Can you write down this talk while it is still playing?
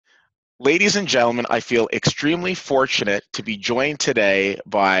Ladies and gentlemen, I feel extremely fortunate to be joined today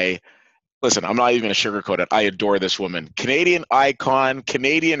by, listen, I'm not even going to sugarcoat it. I adore this woman. Canadian icon,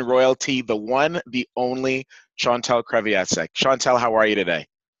 Canadian royalty, the one, the only Chantal Kreviazuk. Chantal, how are you today?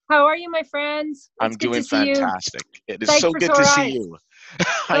 How are you, my friends? I'm It's good doing to see you. fantastic. It is Psyched so for good to sore see eyes. you.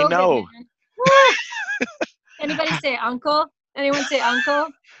 I So good, know. man. Woo! Anybody say uncle? Anyone say uncle?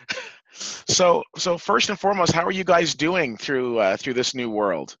 So first and foremost, how are you guys doing through this new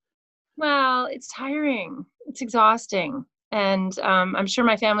world? Well, it's tiring. It's exhausting. And I'm sure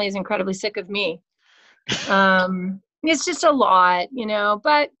my family is incredibly sick of me. It's just a lot,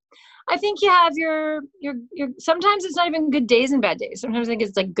 but I think you have your sometimes it's not even good days and bad days. Sometimes I think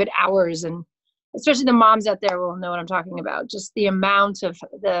it's like good hours, and especially the moms out there will know what I'm talking about. Just the amount of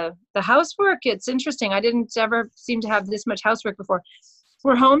the housework. It's interesting. I didn't ever seem to have this much housework before.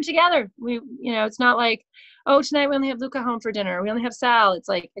 We're home together. It's not like, oh, tonight we only have Luca home for dinner. We only have Sal. It's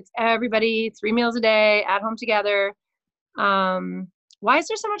like it's everybody 3 meals a day at home together. Why is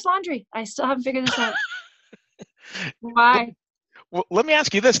there so much laundry? I still haven't figured this out. Why? Well, let me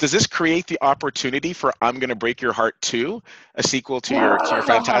ask you this: does this create the opportunity for "I'm Gonna Break Your Heart" 2, a sequel to your I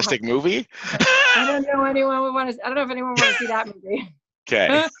fantastic movie? don't know anyone would want to. I don't know if anyone want to see that movie.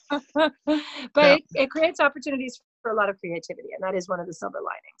 Okay. But Now, it creates opportunities for a lot of creativity, and that is one of the silver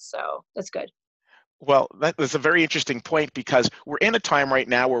linings. So that's good. well, that's a very interesting point because we're in a time right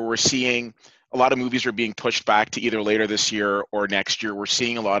now where we're seeing a lot of movies are being pushed back to either later this year or next year. We're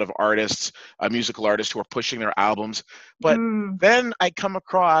seeing a lot of artists, musical artists, who are pushing their albums. But Mm. then I come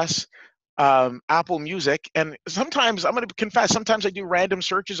across Apple Music, and sometimes I'm going to confess, sometimes I do random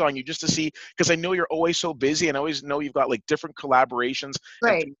searches on you just to see because I know you're always so busy, and I always know you've got like different collaborations and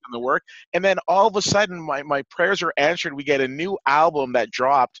Right. things in the work. And then all of a sudden, my prayers are answered. We get a new album that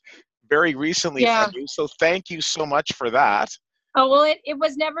dropped very recently from Yeah. you. So thank you so much for that. Oh, well, it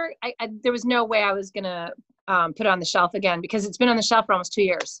was never, there was no way I was going to put it on the shelf again because it's been on the shelf for almost 2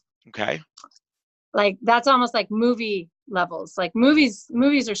 years. Okay. Like that's almost like movie levels. Like movies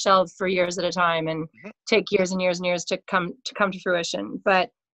are shelved for years at a time and Mhm. take years and years and years to come to fruition. But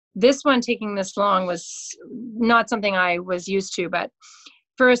this one taking this long was not something I was used to, but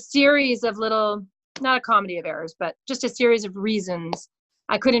for a series of little, not a comedy of errors, but just a series of reasons,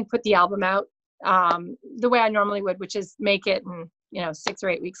 I couldn't put the album out the way I normally would, which is make it and 6 or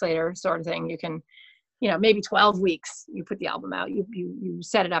 8 weeks later sort of thing. You can, maybe 12 weeks you put the album out, you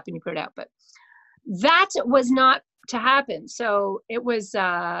set it up and you put it out. But that was not to happen. So it was,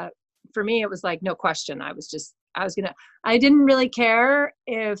 for me, it was like, no question. I didn't really care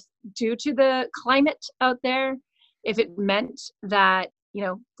if due to the climate out there, if it meant that,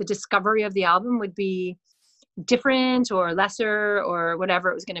 the discovery of the album would be different or lesser or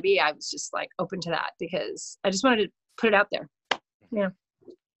whatever it was going to be. I was just like open to that because I just wanted to put it out there. Yeah.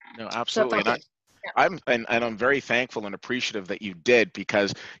 No, So it absolutely. felt And good. Yeah. I'm very thankful and appreciative that you did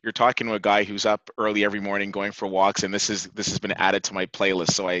because you're talking to a guy who's up early every morning going for walks, and this has been added to my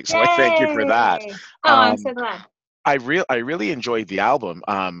playlist. So I thank you for that. Yay. Oh, I'm Um, so glad. I really enjoyed the album.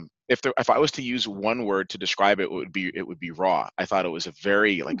 If I was to use one word to describe it, it would be raw. I thought it was a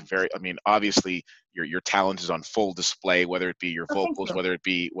very. I mean, obviously your talent is on full display, whether it be your Oh, thank vocals, you.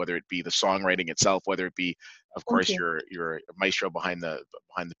 whether it be the songwriting itself, whether it be, of Thank course, you. your maestro behind the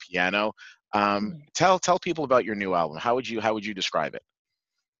piano. Tell people about your new album. How would you describe it?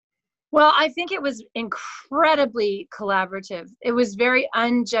 Well, I think it was incredibly collaborative. It was very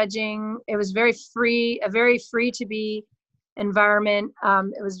unjudging. It was very free, a very free to be environment.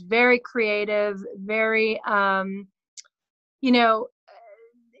 It was very creative, very, you know,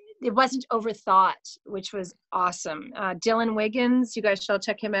 it wasn't overthought, which was awesome. Dylan Wiggins, you guys shall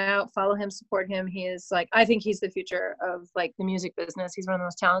check him out, follow him, support him. He is like, I think he's the future of like the music business. He's one of the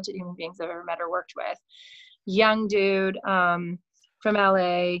most talented human beings I've ever met or worked with. Young dude from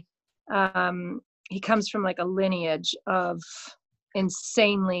LA. He comes from like a lineage of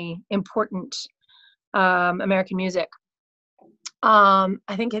insanely important American music.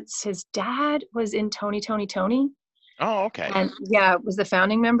 I think it's his dad was in Tony, Oh, okay. and yeah, was the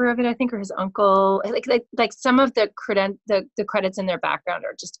founding member of it, I think, or his uncle. Like some of the credits in their background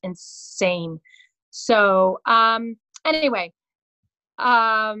are just insane. So anyway,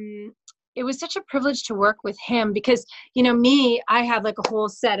 um, it was such a privilege to work with him because me, I have like a whole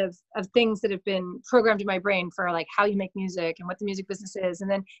set of things that have been programmed in my brain for like how you make music and what the music business is, and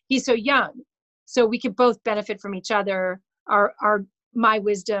then he's so young, so we could both benefit from each other, our my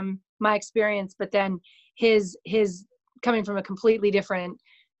wisdom, my experience, but then his coming from a completely different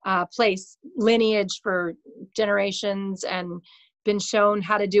place, lineage for generations, and been shown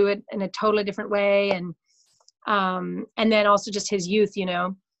how to do it in a totally different way, and then also just his youth,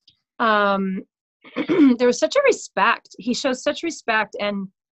 there was such a respect. He shows such respect, and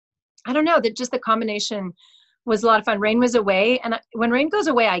I don't know, that just the combination was a lot of fun. Rain was away, and when Rain goes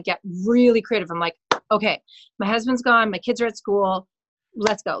away, I get really creative. I'm like, okay, my husband's gone, my kids are at school,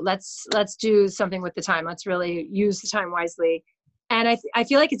 let's go. Let's do something with the time. Let's really use the time wisely. And I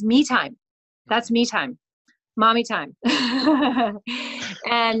feel like it's me time. That's me time, mommy time.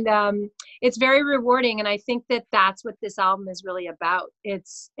 And it's very rewarding. And I think that that's what this album is really about.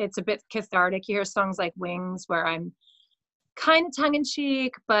 It's a bit cathartic. You hear songs like Wings, where I'm kind of tongue in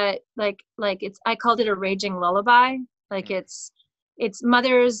cheek, but like I called it a raging lullaby. Like it's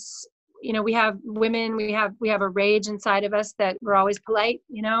mothers, you know, we have women, we have a rage inside of us that we're always polite,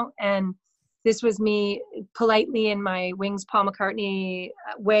 you know, and this was me politely in my Wings Paul McCartney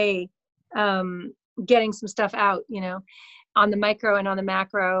way, getting some stuff out, you know, on the micro and on the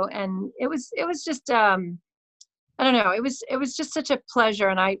macro. And it was just, I don't know, it was just such a pleasure.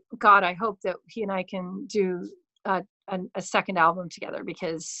 And I hope that he and I can do a second album together,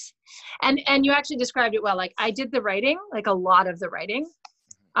 because, and you actually described it well. Like, I did the writing, like a lot of the writing,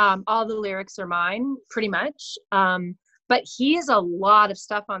 all the lyrics are mine pretty much. But he has a lot of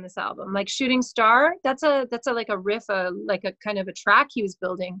stuff on this album, like Shooting Star. That's a like a riff, like a kind of a track he was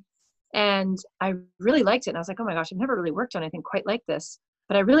building. And I really liked it. And I was like, oh my gosh, I've never really worked on anything quite like this,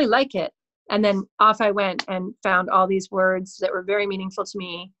 but I really like it. And then off I went and found all these words that were very meaningful to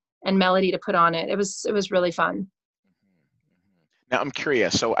me and melody to put on it. It was really fun. Now I'm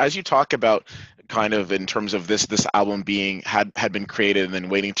curious. So as you talk about kind of in terms of this album being had been created and then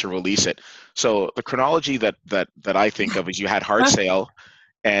waiting to release it. So the chronology that I think of is you had Hard Sail,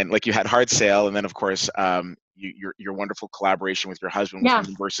 and like you had Hard Sail, and then of course your wonderful collaboration with your husband with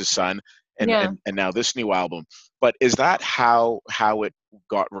Moon versus Sun, and now this new album. But is that how it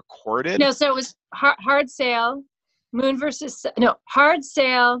got recorded? No, so it was Hard Sail, Moon versus Hard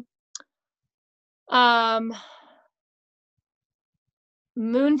Sail,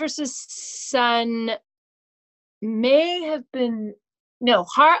 Moon versus Sun may have been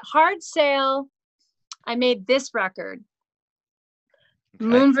Hard Sail. I made this record. Okay.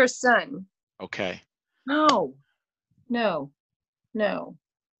 Moon versus Sun. Okay. No.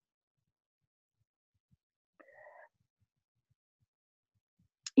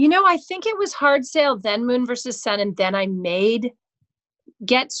 You know, I think it was Hard Sail, then Moon versus Sun, and then I made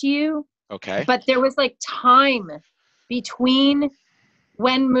Get to You. Okay. But there was like time between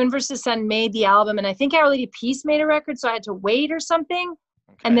when Moon versus Sun made the album, and I think Our Lady Peace made a record, so I had to wait or something.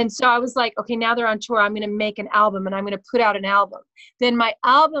 Okay. And then so I was like, okay, now they're on tour, I'm going to make an album, and I'm going to put out an album. Then my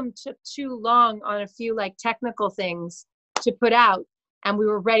album took too long on a few like technical things to put out, and we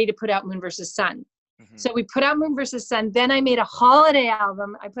were ready to put out Moon versus Sun. Mm-hmm. So we put out Moon versus Sun. Then I made a holiday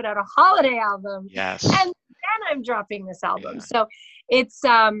album. I put out a holiday album. Yes. And then I'm dropping this album. Yeah. So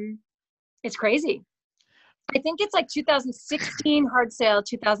it's crazy. I think it's like 2016 Hard Sail,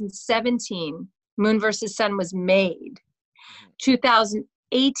 2017 Moon versus Sun was made.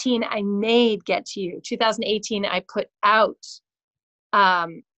 2018 I made Get to You. 2018 I put out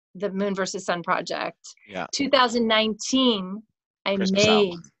the Moon versus Sun project. Yeah. 2019 I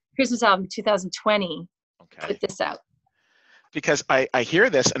made Christmas album. 2020 put this out. Because I hear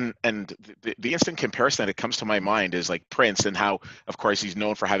this, and the instant comparison that comes to my mind is like Prince, and how, of course, he's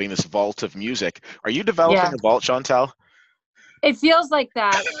known for having this vault of music. Are you developing a vault, Chantal? It feels like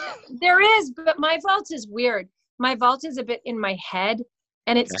that. There is, but my vault is weird. My vault is a bit in my head,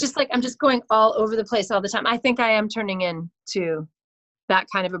 and it's just like I'm just going all over the place all the time. I think I am turning into that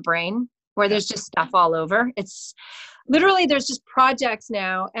kind of a brain where there's just stuff all over. It's literally, there's just projects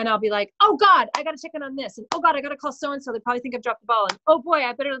now, and I'll be like, oh God, I got to check in on this. And oh God, I got to call so-and-so. They probably think I've dropped the ball. And oh boy,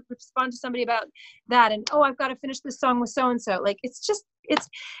 I better respond to somebody about that. And oh, I've got to finish this song with so-and-so. Like,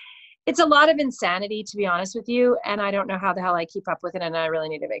 it's a lot of insanity, to be honest with you. And I don't know how the hell I keep up with it. And I really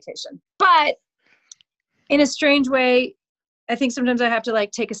need a vacation. But in a strange way, I think sometimes I have to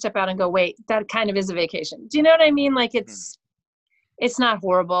like take a step out and go, wait, that kind of is a vacation. Do you know what I mean? Like it's not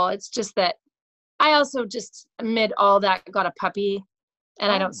horrible. It's just that I also just amid all that got a puppy,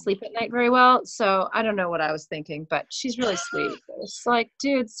 and I don't sleep at night very well. So I don't know what I was thinking, but she's really sweet. It's like,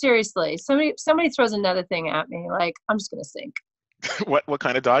 dude, seriously, somebody throws another thing at me, like I'm just gonna sink. What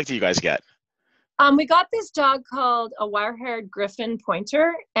kind of dog do you guys get? We got this dog called a wire-haired Griffin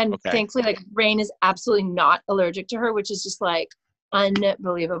Pointer, and thankfully, like Rain is absolutely not allergic to her, which is just like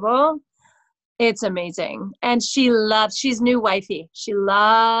unbelievable. It's amazing, and she's new wifey. She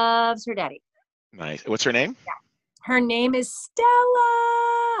loves her daddy. Nice. What's her name? Yeah. Her name is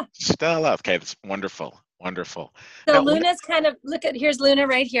Stella. Stella. Okay, that's wonderful. Wonderful. So now, Luna's here's Luna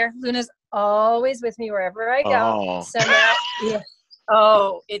right here. Luna's always with me wherever I go. Oh. So now,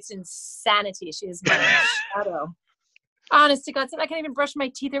 Oh, it's insanity. She is my shadow. Honest to God, I can't even brush my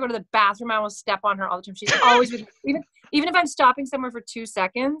teeth or go to the bathroom. I almost step on her all the time. She's always with me. Even if I'm stopping somewhere for 2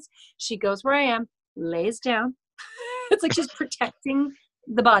 seconds, she goes where I am, lays down. It's like she's protecting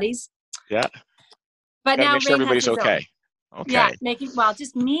the bodies. Yeah. But Gotta now make sure Rain has everybody's his okay. own. Okay. Yeah,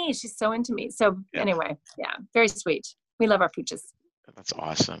 just me. She's so into me. So anyway, yeah, very sweet. We love our pooches. That's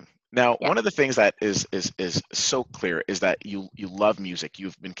awesome. Now, one of the things that is so clear is that you love music.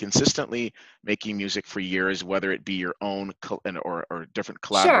 You've been consistently making music for years, whether it be your own or different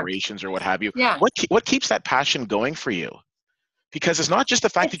collaborations or what have you. Yeah. What keeps that passion going for you? Because it's not just the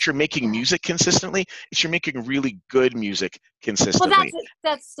fact that you're making music consistently; it's you're making really good music consistently. Well,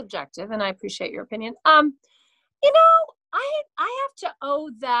 that's subjective, and I appreciate your opinion. You know, I have to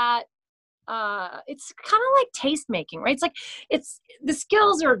owe that. It's kind of like taste making, right? It's the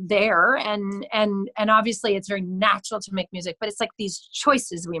skills are there, and obviously it's very natural to make music, but it's like these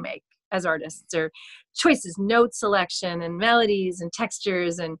choices we make as artists, or choices, note selection and melodies and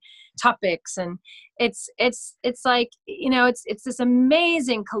textures and topics, and it's like, you know, it's this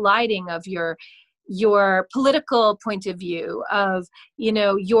amazing colliding of your political point of view, of, you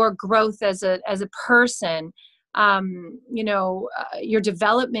know, your growth as a person, you know, your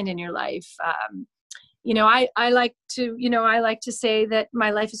development in your life. You know, I like to say that my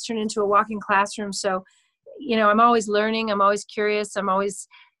life has turned into a walking classroom. So, you know, I'm always learning, I'm always curious, I'm always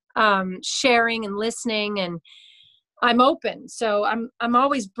sharing and listening, and I'm open. So I'm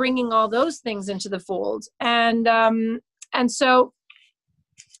always bringing all those things into the fold. And so,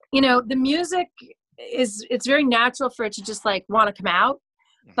 you know, the music it's very natural for it to just like want to come out.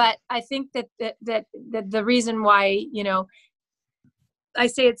 But I think that the reason why, you know, I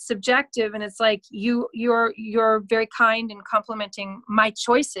say it's subjective, and it's like you're very kind in complimenting my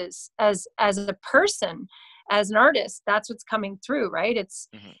choices as a person, as an artist. That's what's coming through, right? It's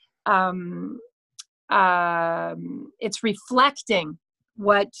reflecting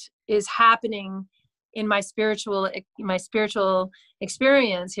what is happening in my spiritual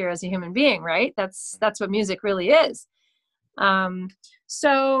experience here as a human being, right? That's what music really is.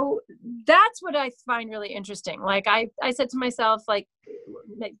 So that's what I find really interesting. Like I said to myself, like,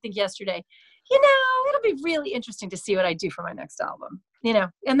 I think yesterday, you know, it'll be really interesting to see what I do for my next album, you know,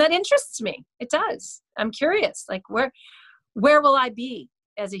 and that interests me. It does. I'm curious, like where will I be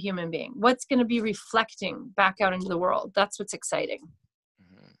as a human being? What's going to be reflecting back out into the world? That's what's exciting.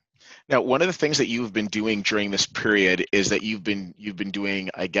 Now, one of the things that you've been doing during this period is that you've been doing,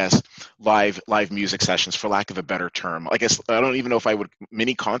 I guess, live music sessions, for lack of a better term. I guess I don't even know if I would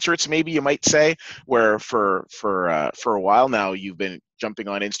mini concerts, maybe you might say, where for a while now you've been jumping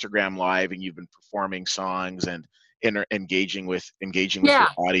on Instagram Live and you've been performing songs and engaging with your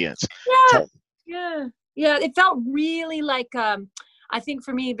audience. Yeah. It felt really like I think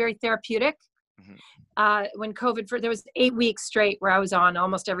for me very therapeutic. When COVID, there was 8 weeks straight where I was on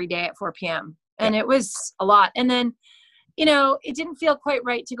almost every day at 4 p.m. and it was a lot. And then, you know, it didn't feel quite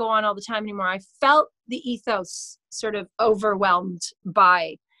right to go on all the time anymore. I felt the ethos sort of overwhelmed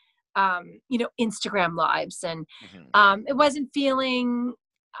by, you know, Instagram lives, and it wasn't feeling,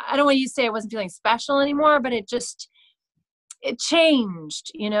 I don't want you to say I wasn't feeling special anymore, but it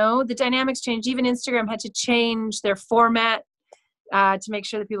changed, you know, the dynamics changed. Even Instagram had to change their format to make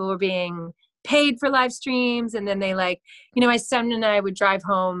sure that people were being paid for live streams. And then they, like, you know, my son and I would drive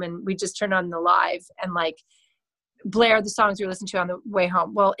home and we just turn on the live and like blare the songs we were listening to on the way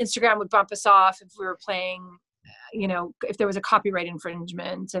home. Well, Instagram would bump us off if we were playing, you know, if there was a copyright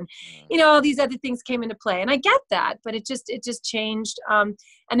infringement, and, you know, all these other things came into play. And I get that, but it just changed. And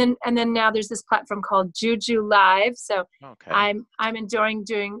then now there's this platform called Juju Live. So I'm going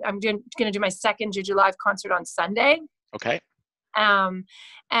to do my second Juju Live concert on Sunday. Okay.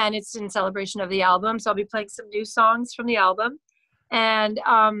 And it's in celebration of the album. So I'll be playing some new songs from the album. And,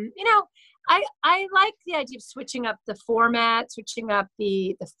 you know, I like the idea of switching up the format, switching up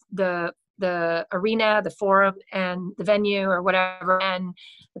the arena, the forum, and the venue or whatever, and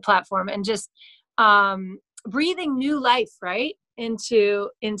the platform, and just, breathing new life, right, into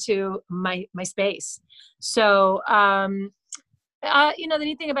my space. So, you know, the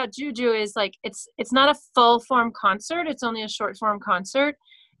neat thing about Juju is, like, it's not a full form concert. It's only a short form concert.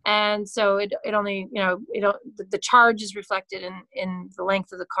 And so it only, you know, the charge is reflected in the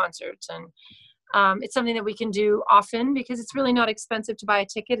length of the concert. And it's something that we can do often because it's really not expensive to buy a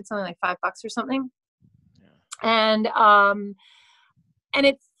ticket. It's only like $5 or something. Yeah. And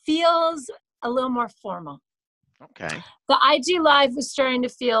it feels a little more formal. Okay. The IG Live was starting to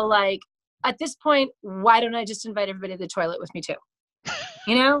feel like, at this point, why don't I just invite everybody to the toilet with me too?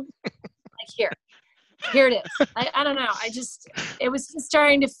 You know, like, here, Here it is. I don't know. It was just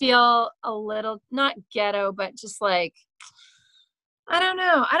starting to feel a little, not ghetto, but just like, I don't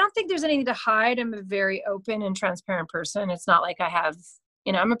know. I don't think there's anything to hide. I'm a very open and transparent person. It's not like I have,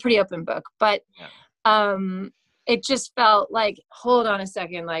 I'm a pretty open book, but it just felt like, hold on a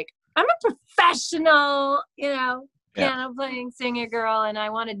second, like I'm a professional, piano playing singer girl, and I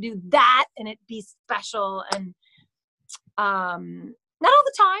want to do that and it be special. And not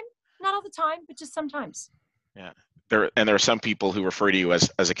all the time, but just sometimes. Yeah. There are some people who refer to you as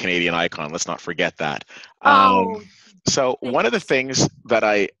a Canadian icon. Let's not forget that. So one of the things that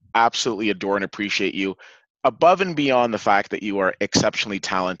I absolutely adore and appreciate you, above and beyond the fact that you are exceptionally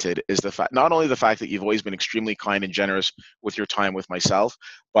talented, is not only the fact that you've always been extremely kind and generous with your time with myself,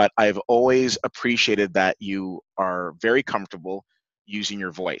 but I've always appreciated that you are very comfortable using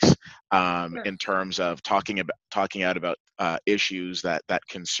your voice in terms of talking out about issues that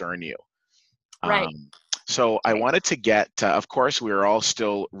concern you. Right. So I wanted to get, of course, we are all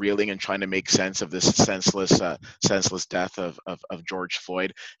still reeling and trying to make sense of this senseless death of George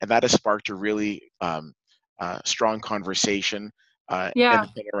Floyd, and that has sparked a really strong conversation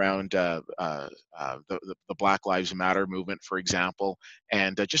around the Black Lives Matter movement, for example,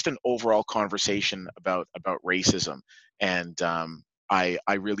 and just an overall conversation about racism. And I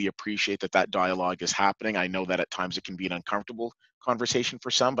really appreciate that dialogue is happening. I know that at times it can be an uncomfortable conversation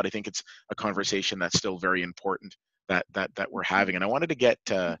for some, but I think it's a conversation that's still very important that we're having. And I wanted to get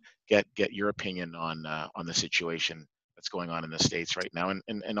your opinion on the situation that's going on in the States right now,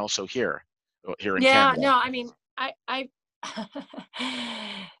 and also here in Canada. No, I mean, I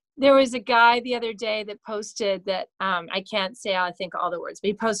there was a guy the other day that posted that, I can't say I think all the words, but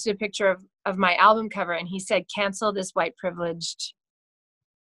he posted a picture of my album cover, and he said, "Cancel this white privileged."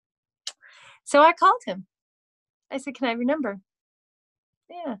 So I called him. I said, "Can I have your number?"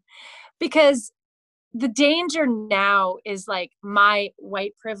 Yeah, because the danger now is like my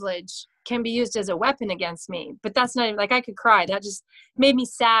white privilege can be used as a weapon against me, but that's not even, like, I could cry. That just made me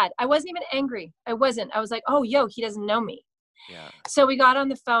sad. I wasn't even angry. I was like, oh, he doesn't know me. Yeah. So we got on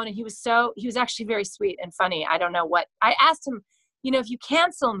the phone, and he was actually very sweet and funny. I don't know what I asked him, if you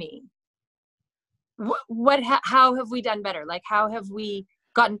cancel me, how have we done better? Like, how have we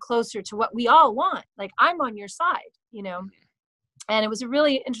gotten closer to what we all want? Like, I'm on your side, and it was a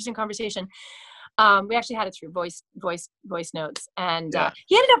really interesting conversation. We actually had it through voice notes, and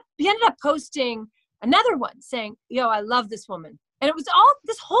he ended up posting another one saying, "Yo, I love this woman." And it was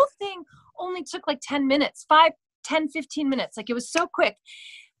this whole thing only took like 10 minutes, 15 minutes. Like, it was so quick.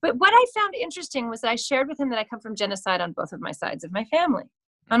 But what I found interesting was that I shared with him that I come from genocide on both of my sides of my family.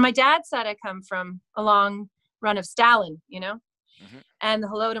 On my dad's side, I come from a long run of Stalin, and the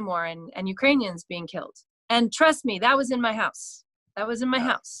Holodomor and Ukrainians being killed. And trust me, that was in my house. That was in my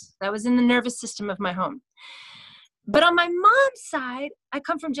house. That was in the nervous system of my home. But on my mom's side, I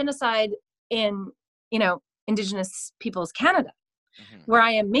come from genocide in, Indigenous Peoples Canada, where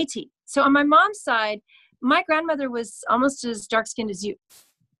I am Métis. So on my mom's side, my grandmother was almost as dark-skinned as you.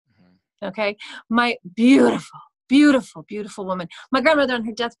 Okay? My beautiful, beautiful, beautiful woman. My grandmother on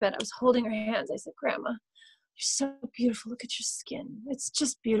her deathbed, I was holding her hands. I said, "Grandma, you're so beautiful. Look at your skin. It's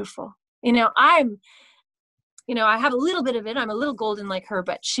just beautiful." I have a little bit of it. I'm a little golden like her,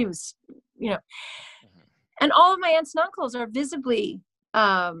 but she was, and all of my aunts and uncles are visibly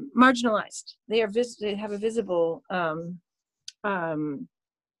marginalized. They have a visible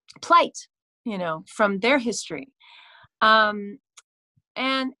plight, from their history. And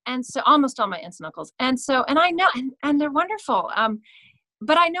so almost all my aunts and uncles. And I know, and they're wonderful.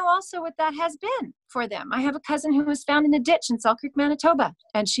 But I know also what that has been for them. I have a cousin who was found in a ditch in Salt Creek, Manitoba,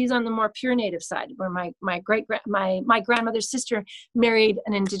 and she's on the more pure Native side, where my grandmother's sister married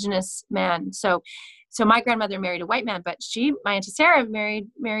an Indigenous man. So my grandmother married a white man, but my Auntie Sarah married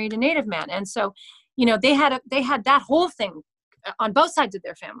a Native man, and so they had that whole thing on both sides of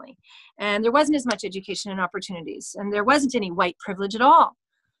their family, and there wasn't as much education and opportunities, and there wasn't any white privilege at all.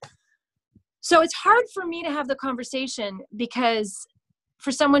 So it's hard for me to have the conversation, because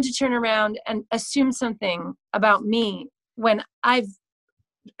for someone to turn around and assume something about me when I've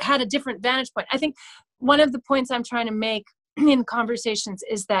had a different vantage point. I think one of the points I'm trying to make in conversations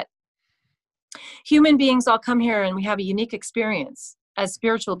is that human beings all come here and we have a unique experience as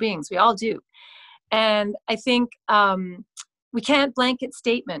spiritual beings. We all do. And I think we can't blanket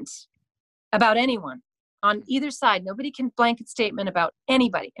statement about anyone on either side. Nobody can blanket statement about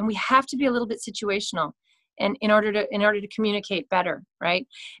anybody. And we have to be a little bit situational and in order to communicate better, right?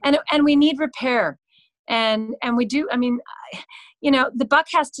 And we need repair, and we do. I mean, the buck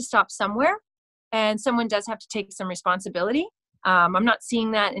has to stop somewhere, and someone does have to take some responsibility. I'm not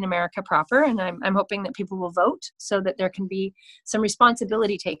seeing that in America proper, and I'm hoping that people will vote so that there can be some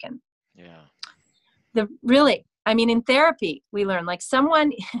responsibility taken. Yeah. In therapy, we learn like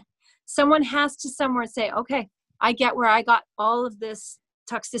someone has to somewhere say, okay, I get where I got all of this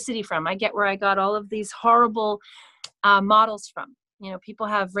toxicity from. I get where I got all of these horrible models from. People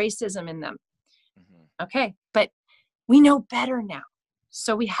have racism in them. Mm-hmm. Okay, but we know better now.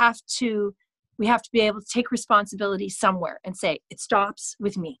 So we have to be able to take responsibility somewhere and say, it stops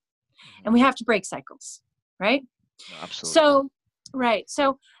with me. Mm-hmm. And we have to break cycles, right? No, absolutely.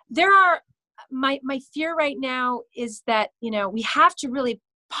 So there are, my fear right now is that, we have to really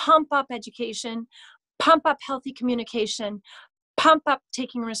pump up education, pump up healthy communication, pump up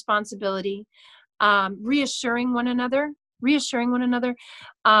taking responsibility, reassuring one another,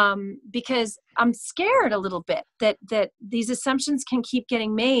 because I'm scared a little bit that these assumptions can keep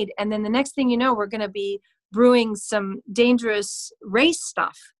getting made. And then the next thing you know, we're going to be brewing some dangerous race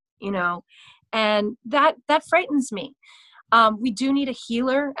stuff, and that frightens me. We do need a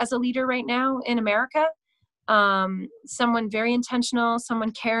healer as a leader right now in America. Someone very intentional,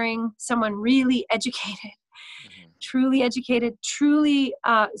 someone caring, someone really educated, Mm-hmm. truly educated, truly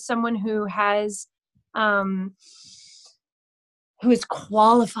someone who has, who is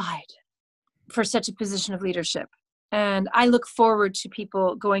qualified for such a position of leadership. And I look forward to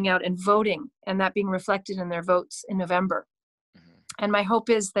people going out and voting and that being reflected in their votes in November. Mm-hmm. And my hope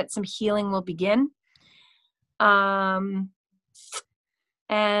is that some healing will begin. And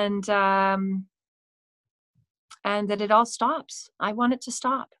that it all stops. I want it to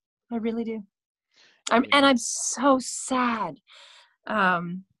stop. I really do. I'm so sad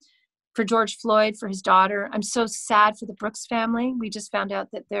for George Floyd, for his daughter. I'm so sad for the Brooks family. We just found out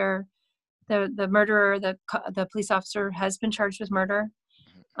that the murderer, the police officer, has been charged with murder.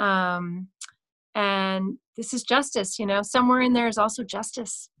 And this is justice, somewhere in there is also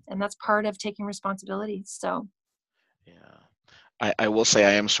justice, and that's part of taking responsibility. So yeah, I will say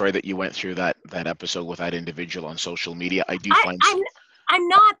I am sorry that you went through that episode with that individual on social media. I do find I'm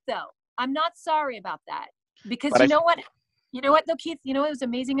not, though. I'm not sorry about that, because you know what though, Keith, what was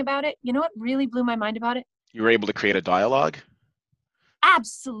amazing about it? You know what really blew my mind about it? You were able to create a dialogue.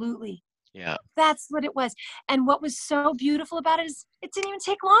 Absolutely. Yeah. That's what it was. And what was so beautiful about it is it didn't even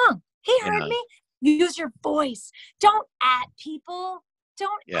take long. He heard me. Use your voice. Don't at people.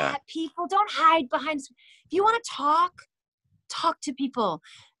 Don't at people. Don't hide behind. If you want to talk to people.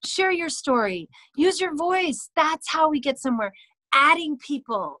 Share your story. Use your voice. That's how we get somewhere. Adding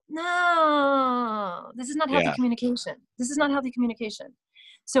people. No, this is not healthy communication. This is not healthy communication.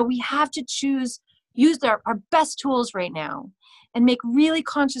 So we have to use our best tools right now and make really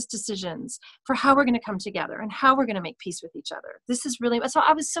conscious decisions for how we're going to come together and how we're going to make peace with each other. This is really, so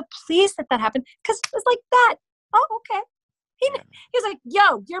I was so pleased that happened, because it was like that. Oh, okay. He was like,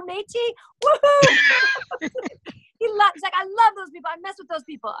 yo, you're Métis? Woohoo! He's like, I love those people. I mess with those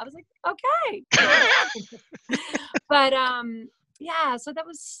people. I was like, okay. But so that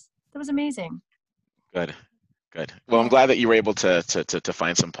was amazing. Good. Well, I'm glad that you were able to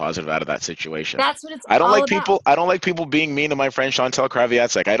find some positive out of that situation. That's what it's I don't all like about. people. I don't like people being mean to my friend Chantal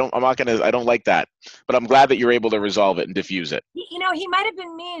Kreviazuk. I don't like that. But I'm glad that you're able to resolve it and diffuse it. He might have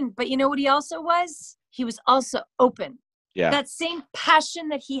been mean, but you know what he also was? He was also open. Yeah. That same passion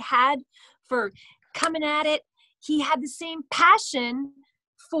that he had for coming at it, he had the same passion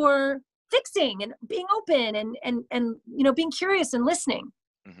for fixing and being open and being curious and listening.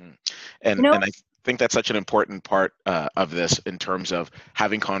 Mm-hmm. And I think that's such an important part of this in terms of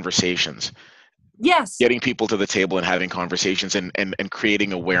having conversations. Yes. Getting people to the table and having conversations and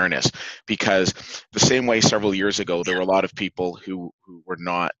creating awareness, because the same way several years ago there were a lot of people who were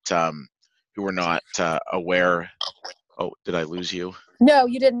not aware. Oh, did I lose you? No,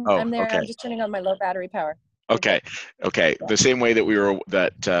 you didn't. Oh, I'm there. okay. I'm just turning on my low battery power. Okay. The same way that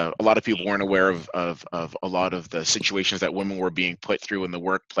a lot of people weren't aware of a lot of the situations that women were being put through in the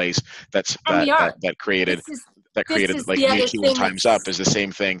workplace. That created like Me Too and Time's Up is the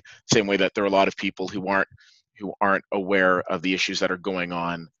same thing. Same way that there are a lot of people who aren't aware of the issues that are going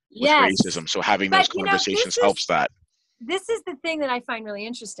on with racism. So having those conversations helps that. This is the thing that I find really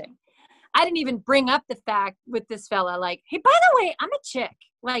interesting. I didn't even bring up the fact with this fella, like, hey, by the way, I'm a chick.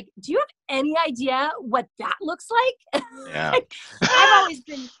 Like, do you have any idea what that looks like? Yeah. Like,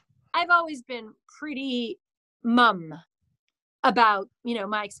 I've always been pretty mum about,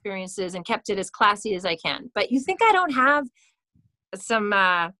 my experiences and kept it as classy as I can. But you think I don't have some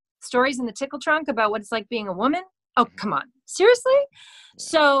stories in the tickle trunk about what it's like being a woman? Oh, come on. Seriously? Yeah.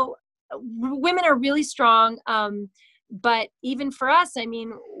 So women are really strong. But even for us, I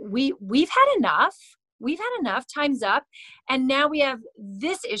mean, we've had enough. we've had enough, time's up. And now we have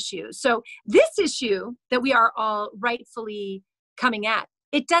this issue. So this issue that we are all rightfully coming at,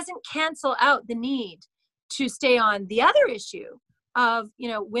 it doesn't cancel out the need to stay on the other issue of,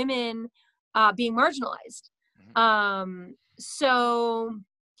 women being marginalized. So,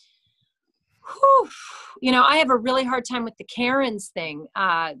 I have a really hard time with the Karens thing,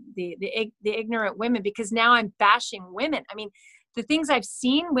 the ignorant women, because now I'm bashing women. I mean, the things I've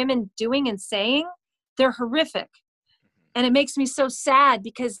seen women doing and saying, they're horrific. And it makes me so sad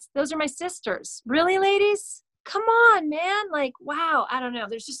because those are my sisters. Really, ladies? Come on, man. Like, wow. I don't know.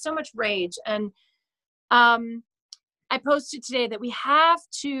 There's just so much rage. And I posted today that we have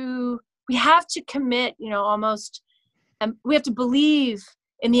to commit, almost, we have to believe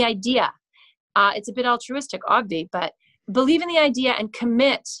in the idea. It's a bit altruistic, obvi, but believe in the idea and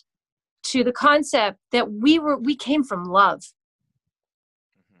commit to the concept that we came from love.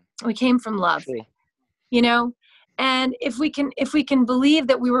 We came from love, and if we can believe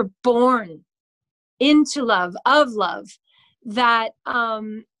that we were born into love, of love, that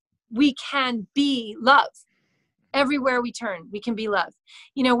we can be love everywhere we turn. We can be love.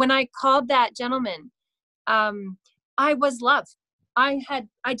 When I called that gentleman, I was love. I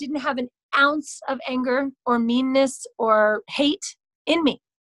didn't have an ounce of anger or meanness or hate in me.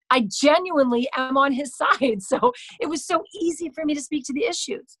 I genuinely am on his side. So it was so easy for me to speak to the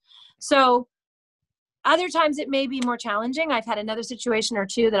issues. So other times it may be more challenging. I've had another situation or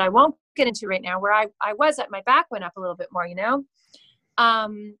two that I won't get into right now where my back went up a little bit more,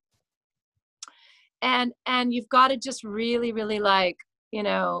 and you've got to just really, really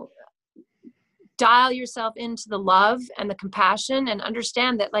dial yourself into the love and the compassion and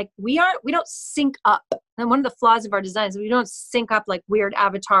understand that we don't sync up. And one of the flaws of our design is we don't sync up like weird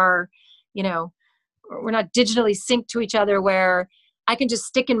avatar, we're not digitally synced to each other where I can just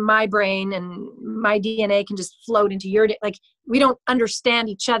stick in my brain and my DNA can just float into your, we don't understand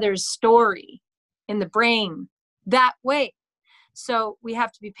each other's story in the brain that way. So we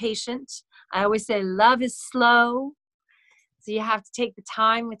have to be patient. I always say love is slow. So you have to take the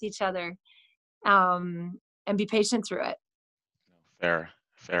time with each other. And be patient through it. Fair.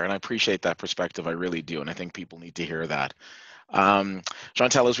 And I appreciate that perspective. I really do. And I think people need to hear that.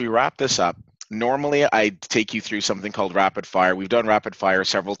 Chantal, as we wrap this up, normally I take you through something called rapid fire. We've done rapid fire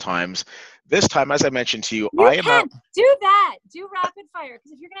several times. This time, as I mentioned to you, do that. Do rapid fire.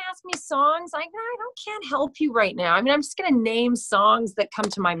 Because if you're going to ask me songs, I can't help you right now. I mean, I'm just going to name songs that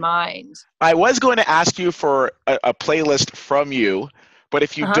come to my mind. I was going to ask you for a playlist from you. But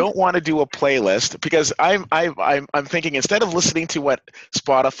if you don't want to do a playlist, because I'm thinking instead of listening to what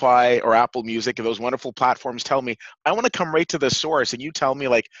Spotify or Apple Music and those wonderful platforms tell me, I want to come right to the source, and you tell me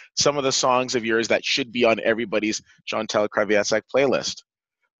some of the songs of yours that should be on everybody's Chantal Kreviazuk playlist.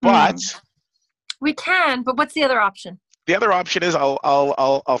 But we can. But what's the other option? The other option is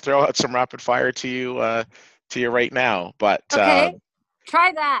I'll throw out some rapid fire to you right now. But okay.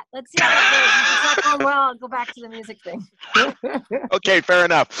 Try that. Let's see how that goes. If it's not going well, I'll go back to the music thing. Okay, fair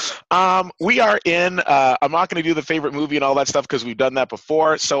enough. We are in, I'm not going to do the favorite movie and all that stuff because we've done that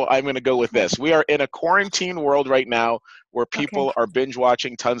before, so I'm going to go with this. We are in a quarantine world right now where people are binge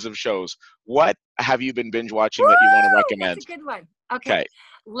watching tons of shows. What have you been binge watching that you want to recommend? That's a good one. Okay.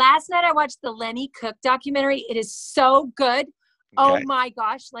 Last night I watched the Lenny Cook documentary. It is so good. Okay. Oh my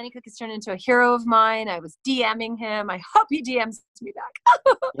gosh, Lenny Cook has turned into a hero of mine. I was DMing him. I hope he DMs me back.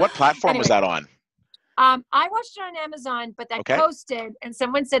 What platform was that on? I watched it on Amazon, but I posted, and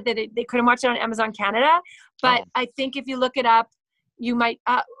someone said that they couldn't watch it on Amazon Canada. But I think if you look it up, you might.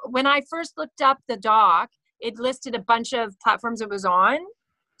 When I first looked up the doc, it listed a bunch of platforms it was on.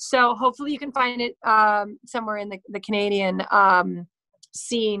 So hopefully you can find it somewhere in the Canadian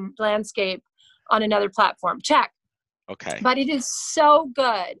scene landscape on another platform. Check. Okay. But it is so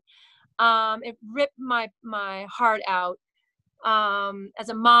good. It ripped my heart out. As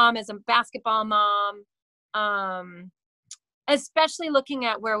a mom, as a basketball mom, especially looking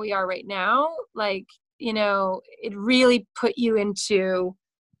at where we are right now, it really put you into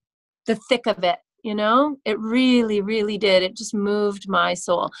the thick of it. It really, really did. It just moved my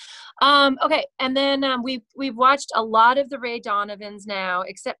soul. Okay. And then we've watched a lot of the Ray Donovans now,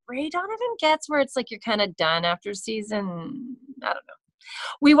 except Ray Donovan gets where it's you're kind of done after season. I don't know.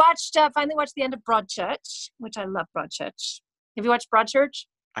 We finally watched the end of Broadchurch, which I love Broadchurch. Have you watched Broadchurch?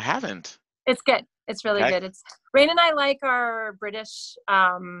 I haven't. It's good. It's really good. Rain and I like our British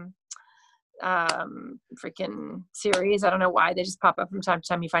freaking series. I don't know why they just pop up from time to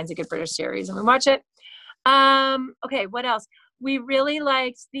time. He finds a good British series and we watch it. Okay, what else? We really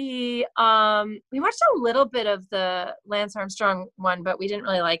liked we watched a little bit of the Lance Armstrong one, but we didn't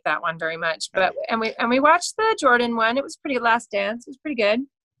really like that one very much. But and we watched the Jordan one. It was pretty good. Last Dance. It was pretty good.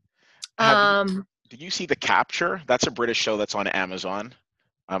 Did you see The Capture? That's a British show that's on Amazon.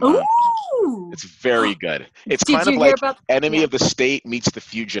 Ooh. It's very good. It's Did kind you of hear like about Enemy of the State meets The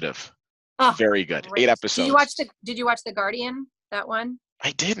Fugitive. Oh, very good. Great. 8 episodes. Did you watch The Guardian? That one?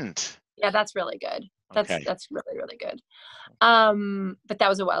 I didn't. Yeah, that's really good. That's really, really good. But that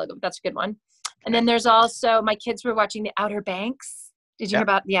was a while ago. That's a good one. And then there's also, my kids were watching The Outer Banks. Did you hear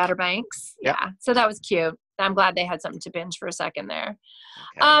about The Outer Banks? Yeah. So that was cute. I'm glad they had something to binge for a second there.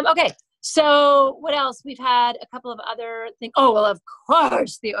 Okay. So what else? We've had a couple of other things. Oh, well, of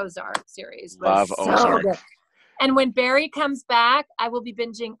course, the Ozark series. Love Ozark. Good. And when Barry comes back, I will be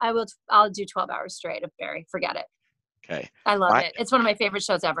binging. I'll do 12 hours straight of Barry. Forget it. Okay. I love it. It's one of my favorite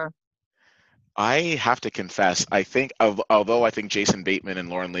shows ever. I have to confess, I think, although I think Jason Bateman and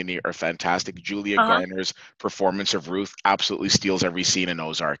Lauren Linney are fantastic, Julia Garner's performance of Ruth absolutely steals every scene in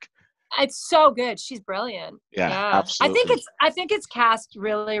Ozark. It's so good. She's brilliant. Yeah. Absolutely. I think it's cast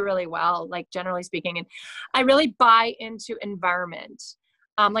really, really well, like generally speaking. And I really buy into environment.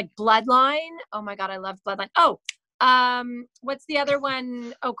 Like Bloodline. Oh my God, I love Bloodline. Oh, what's the other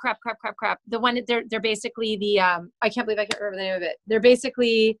one? Oh crap. The one they're basically the I can't believe I can't remember the name of it. They're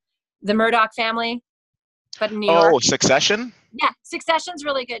basically the Murdoch family, but in New York. Oh, Succession? Yeah, Succession's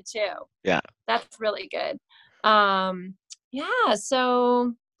really good too. Yeah. That's really good. Yeah,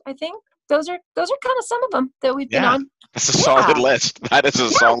 so I think those are kind of some of them that we've been on. That's a solid list. That is a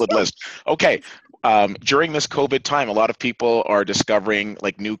solid list. Okay. During this COVID time, a lot of people are discovering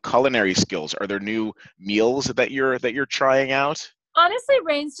like new culinary skills. Are there new meals that you're trying out? Honestly,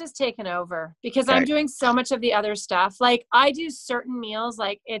 Rain's just taken over because I'm doing so much of the other stuff. Like I do certain meals,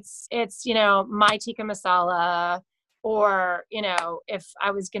 like it's my tikka masala, or if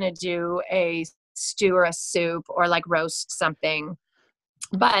I was gonna do a stew or a soup or like roast something.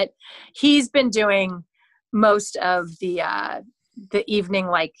 But he's been doing most of the evening,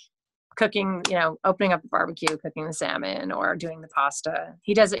 like cooking, opening up the barbecue, cooking the salmon, or doing the pasta.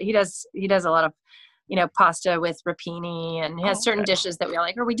 He does a lot of pasta with rapini, and he has certain dishes that we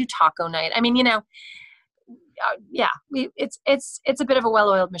like, or we do taco night. I mean, it's a bit of a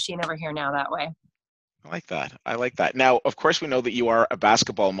well-oiled machine over here now that way. I like that. Now, of course, we know that you are a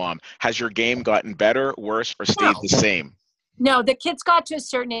basketball mom. Has your game gotten better, worse, or stayed the same? No, the kids got to a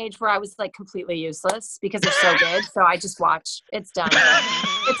certain age where I was like completely useless because they're so good. So I just watch. It's done.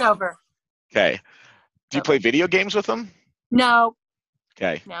 It's over. Okay. Do you play video games with them? No.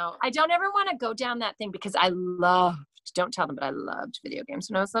 Okay. No, I don't ever want to go down that thing because don't tell them, but I loved video games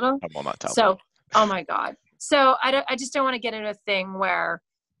when I was little. I will not tell them. Oh my God. So I just don't want to get into a thing where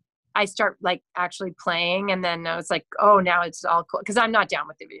I start like actually playing and then it's like, oh, now it's all cool. Cause I'm not down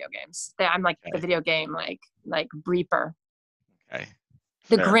with the video games. I'm like the video game, like Reaper. Okay.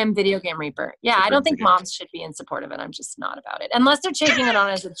 The grim video game Reaper. Yeah. I don't think moms should be in support of it. I'm just not about it. Unless they're taking it on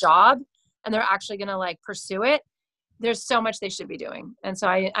as a job and they're actually going to like pursue it. There's so much they should be doing. And so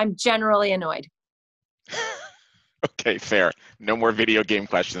I'm generally annoyed. Okay, fair. No more video game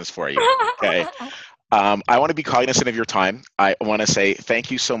questions for you. Okay. I want to be cognizant of your time. I want to say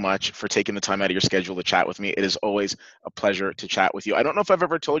thank you so much for taking the time out of your schedule to chat with me. It is always a pleasure to chat with you. I don't know if I've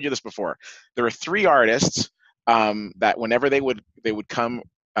ever told you this before. There are 3 artists that whenever they would come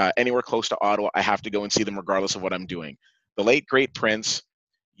anywhere close to Ottawa, I have to go and see them regardless of what I'm doing. The late, great Prince,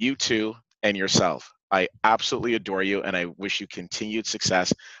 U2, and yourself. I absolutely adore you, and I wish you continued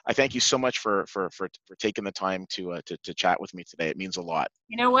success. I thank you so much for taking the time to chat with me today. It means a lot.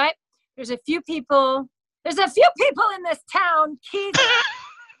 You know what? There's a few people in this town, Keith.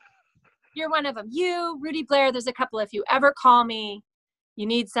 You're one of them. You, Rudy Blair, there's a couple. If you ever call me, you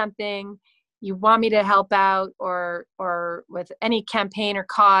need something, you want me to help out, or with any campaign or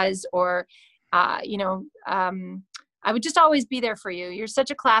cause, or I would just always be there for you. You're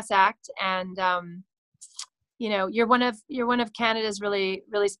such a class act, and you're one of Canada's really,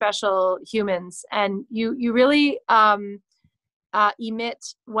 really special humans, and you really emit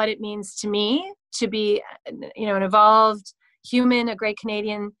what it means to me to be, an evolved human, a great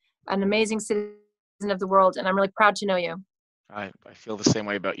Canadian, an amazing citizen of the world, and I'm really proud to know you. I feel the same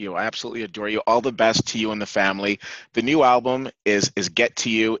way about you. I absolutely adore you. All the best to you and the family. The new album is Get to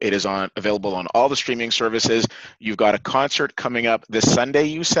You. It is available on all the streaming services. You've got a concert coming up this Sunday,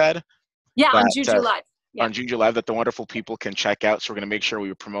 you said? Yeah, on Juju Live. Yeah. On Juju Live that the wonderful people can check out. So we're going to make sure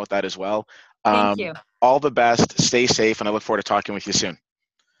we promote that as well. Thank you. All the best. Stay safe, and I look forward to talking with you soon.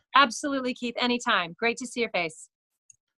 Absolutely, Keith. Anytime. Great to see your face.